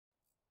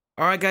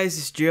Alright guys,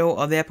 it's Joe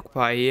of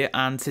TheEpicPye here,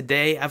 and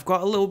today I've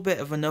got a little bit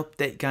of an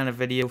update kind of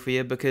video for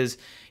you because,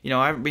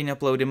 I haven't been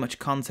uploading much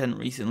content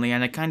recently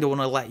and I kind of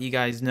want to let you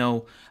guys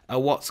know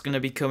what's going to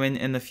be coming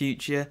in the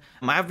future.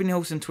 I have been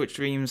hosting Twitch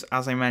streams,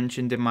 as I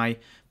mentioned in my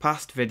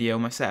past video,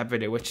 my setup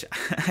video, which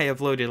I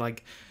uploaded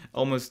like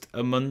almost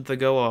a month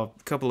ago or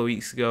a couple of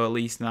weeks ago at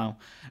least now.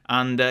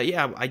 And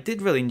yeah, I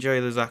did really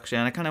enjoy those actually,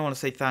 and I kind of want to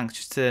say thanks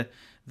just to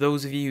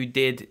those of you who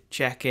did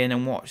check in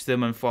and watch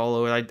them and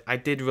follow. I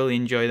did really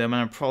enjoy them,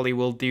 and I probably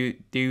will do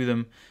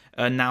them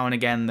now and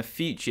again in the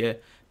future.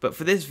 But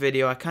for this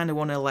video, I kind of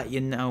want to let you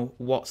know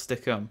what's to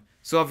come.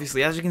 So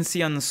obviously, as you can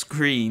see on the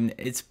screen,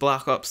 it's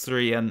Black Ops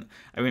 3, and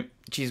I mean,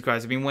 Jesus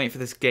Christ, I've been waiting for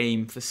this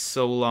game for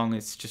so long,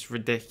 it's just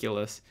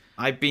ridiculous.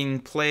 I've been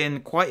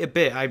playing quite a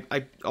bit.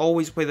 I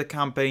always play the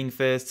campaign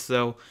first,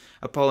 so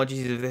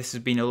apologies if this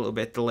has been a little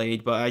bit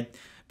delayed, but I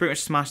pretty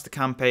much smashed the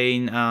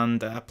campaign,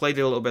 and I played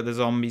a little bit of the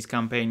zombies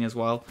campaign as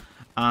well,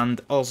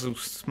 and also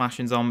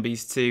smashing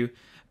zombies too.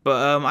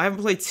 But I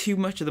haven't played too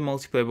much of the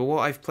multiplayer, but what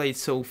I've played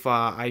so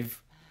far,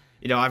 I've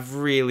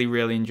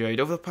really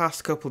enjoyed. Over the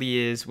past couple of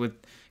years with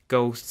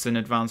Ghosts and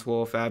Advanced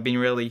Warfare, I've been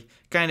really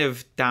kind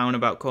of down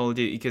about Call of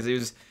Duty because it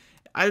was,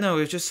 I don't know,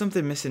 it was just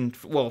something missing.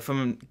 Well,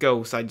 from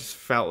Ghosts, I just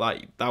felt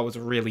like that was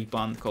a really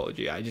bland Call of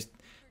Duty. I just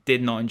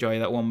did not enjoy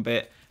that one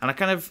bit, and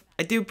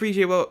I do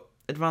appreciate what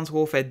Advanced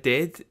Warfare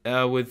did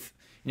with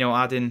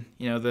adding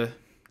the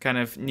kind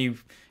of new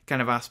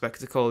kind of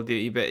aspects of Call of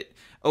Duty, but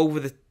over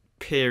the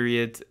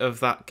period of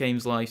that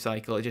game's life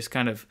cycle, it just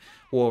kind of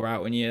wore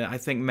out, and yeah, I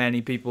think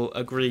many people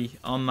agree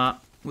on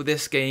that. With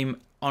this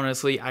game,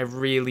 honestly, I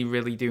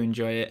really do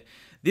enjoy it.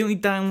 The only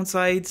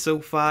downside so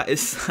far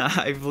is that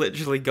I've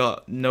literally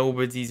got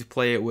nobody to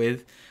play it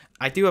with.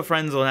 I do have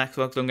friends on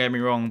Xbox, don't get me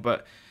wrong,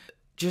 but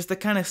just they're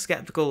kind of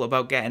skeptical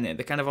about getting it.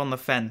 They're kind of on the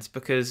fence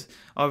because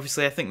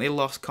obviously I think they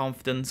lost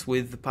confidence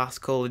with the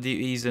past Call of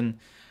Duties, and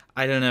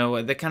I don't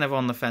know, they're kind of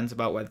on the fence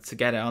about whether to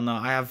get it or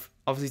not. I have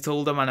obviously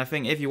told them, and I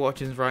think if you're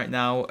watching this right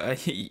now,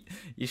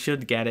 you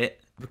should get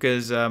it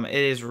because it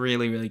is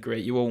really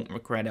great. You won't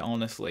regret it,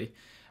 honestly.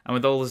 And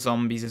with all the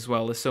zombies as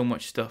well, there's so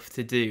much stuff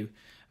to do.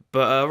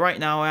 But right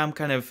now I am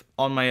kind of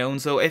on my own,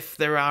 so if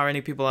there are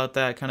any people out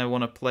there that kind of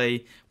want to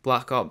play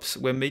Black Ops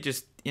with me,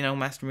 just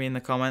message me in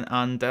the comment.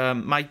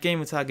 And my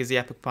gamer tag is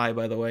TheEpicPye,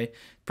 by the way.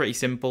 Pretty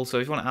simple, so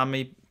if you want to add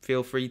me,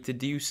 feel free to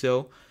do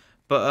so.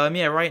 But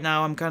yeah, right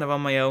now I'm kind of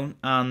on my own,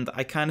 and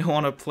I kind of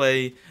want to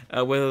play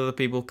with other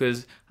people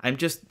because I'm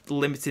just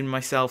limiting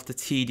myself to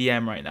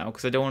TDM right now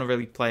because I don't want to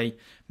really play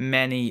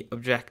many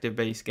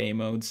objective-based game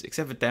modes,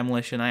 except for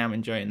Demolition. I am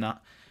enjoying that.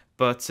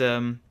 But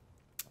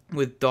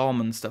with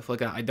Dom and stuff like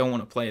that, I don't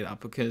want to play that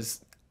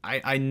because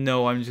I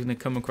know I'm just going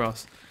to come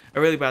across a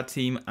really bad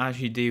team,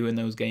 as you do in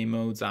those game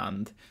modes,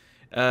 and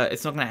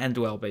it's not going to end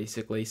well,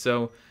 basically.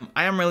 So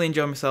I am really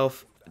enjoying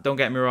myself, don't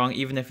get me wrong,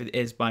 even if it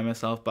is by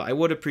myself, but I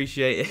would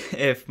appreciate it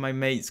if my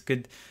mates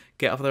could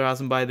get off their ass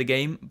and buy the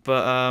game,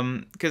 but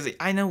because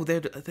I know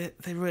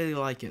they really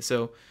like it,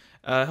 so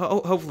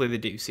hopefully they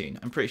do soon.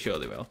 I'm pretty sure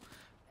they will.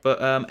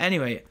 But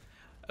anyway,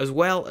 as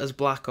well as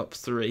Black Ops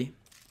 3,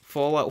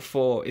 Fallout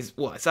 4 is,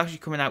 well, it's actually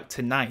coming out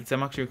tonight.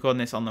 I'm actually recording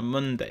this on the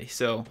Monday,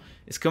 so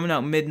it's coming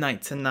out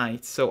midnight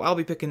tonight. So I'll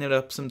be picking it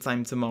up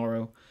sometime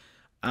tomorrow,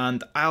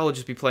 and I'll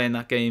just be playing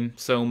that game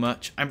so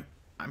much. I'm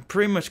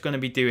pretty much going to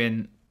be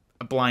doing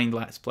a blind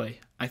Let's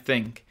Play, I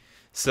think.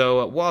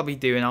 So what I'll be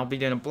doing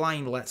a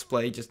blind Let's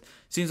Play just as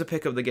soon as I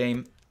pick up the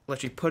game,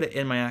 literally put it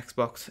in my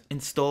Xbox,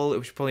 install it,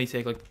 which will probably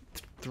take like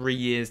 3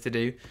 years to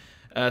do,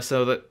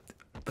 so that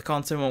the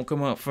content won't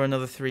come up for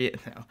another 3 years.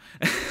 No.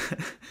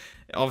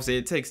 Obviously,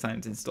 it takes time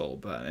to install,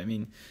 but I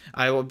mean,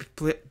 I will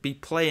be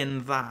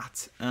playing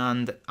that,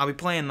 and I'll be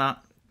playing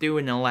that,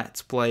 doing a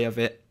Let's Play of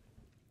it,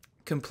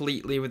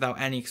 completely without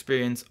any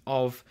experience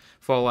of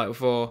Fallout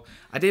 4.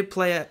 I did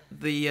play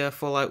the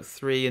Fallout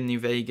 3 and New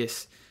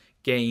Vegas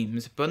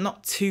games, but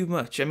not too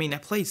much. I mean, I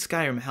played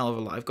Skyrim a hell of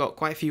a lot. I've got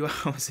quite a few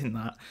hours in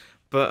that.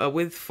 But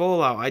with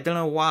Fallout, I don't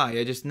know why,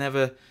 I just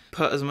never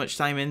put as much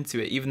time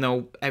into it, even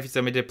though every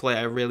time I did play it,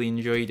 I really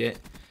enjoyed it.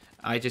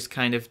 I just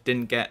kind of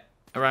didn't get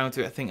around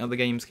to it. I think other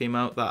games came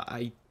out that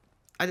I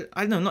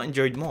don't know, not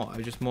enjoyed more, I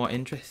was just more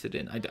interested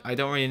in. I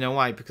don't really know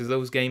why, because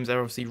those games are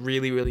obviously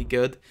really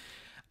good,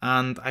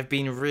 and I've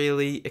been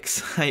really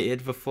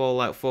excited for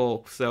Fallout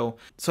 4, so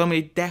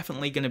I'm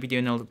definitely going to be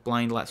doing a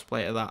blind Let's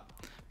Play of that.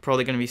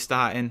 Probably going to be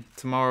starting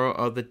tomorrow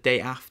or the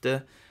day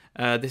after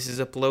this is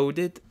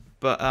uploaded,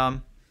 but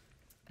I'm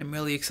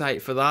really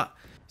excited for that.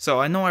 So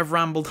I know I've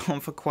rambled on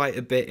for quite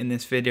a bit in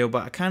this video,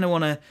 but I kind of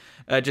want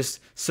to just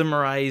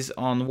summarize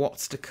on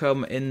what's to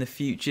come in the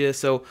future.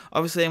 So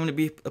obviously I'm going to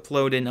be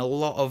uploading a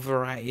lot of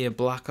variety of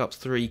Black Ops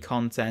 3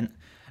 content.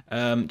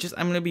 I'm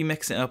going to be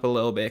mixing it up a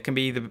little bit. It can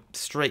be either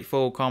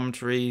straightforward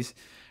commentaries,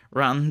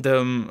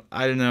 random,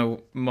 I don't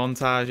know,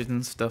 montages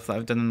and stuff that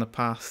I've done in the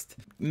past.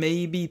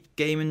 Maybe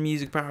game and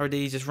music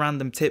parodies, just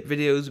random tip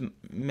videos,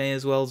 may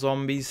as well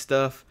zombies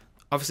stuff.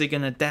 Obviously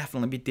going to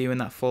definitely be doing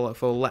that Fallout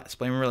 4 Let's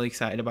Play. I'm really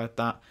excited about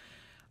that.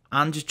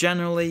 And just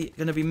generally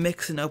going to be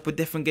mixing up with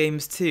different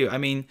games too. I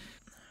mean,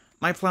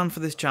 my plan for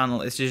this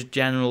channel is just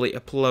generally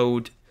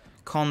upload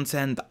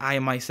content that I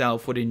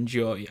myself would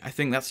enjoy. I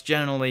think that's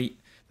generally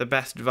the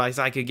best advice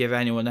I could give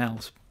anyone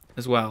else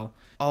as well.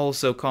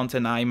 Also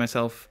content I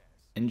myself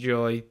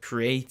enjoy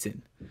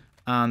creating.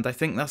 And I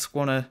think that's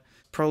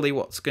probably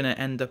what's gonna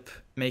end up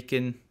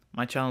making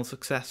my channel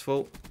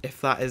successful,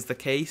 if that is the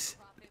case.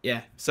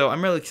 Yeah, so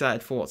I'm really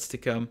excited for what's to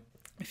come.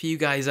 If you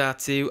guys are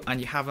too, and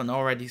you haven't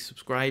already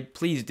subscribed,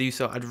 please do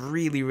so. I'd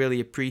really,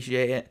 really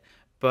appreciate it.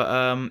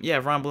 But yeah,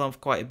 I've rambled on for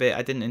quite a bit.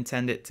 I didn't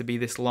intend it to be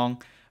this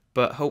long,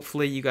 but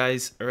hopefully you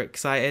guys are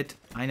excited.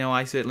 I know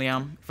I certainly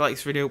am. If you like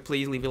this video,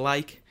 please leave a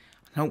like,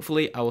 and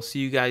hopefully I will see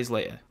you guys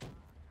later.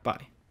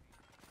 Bye.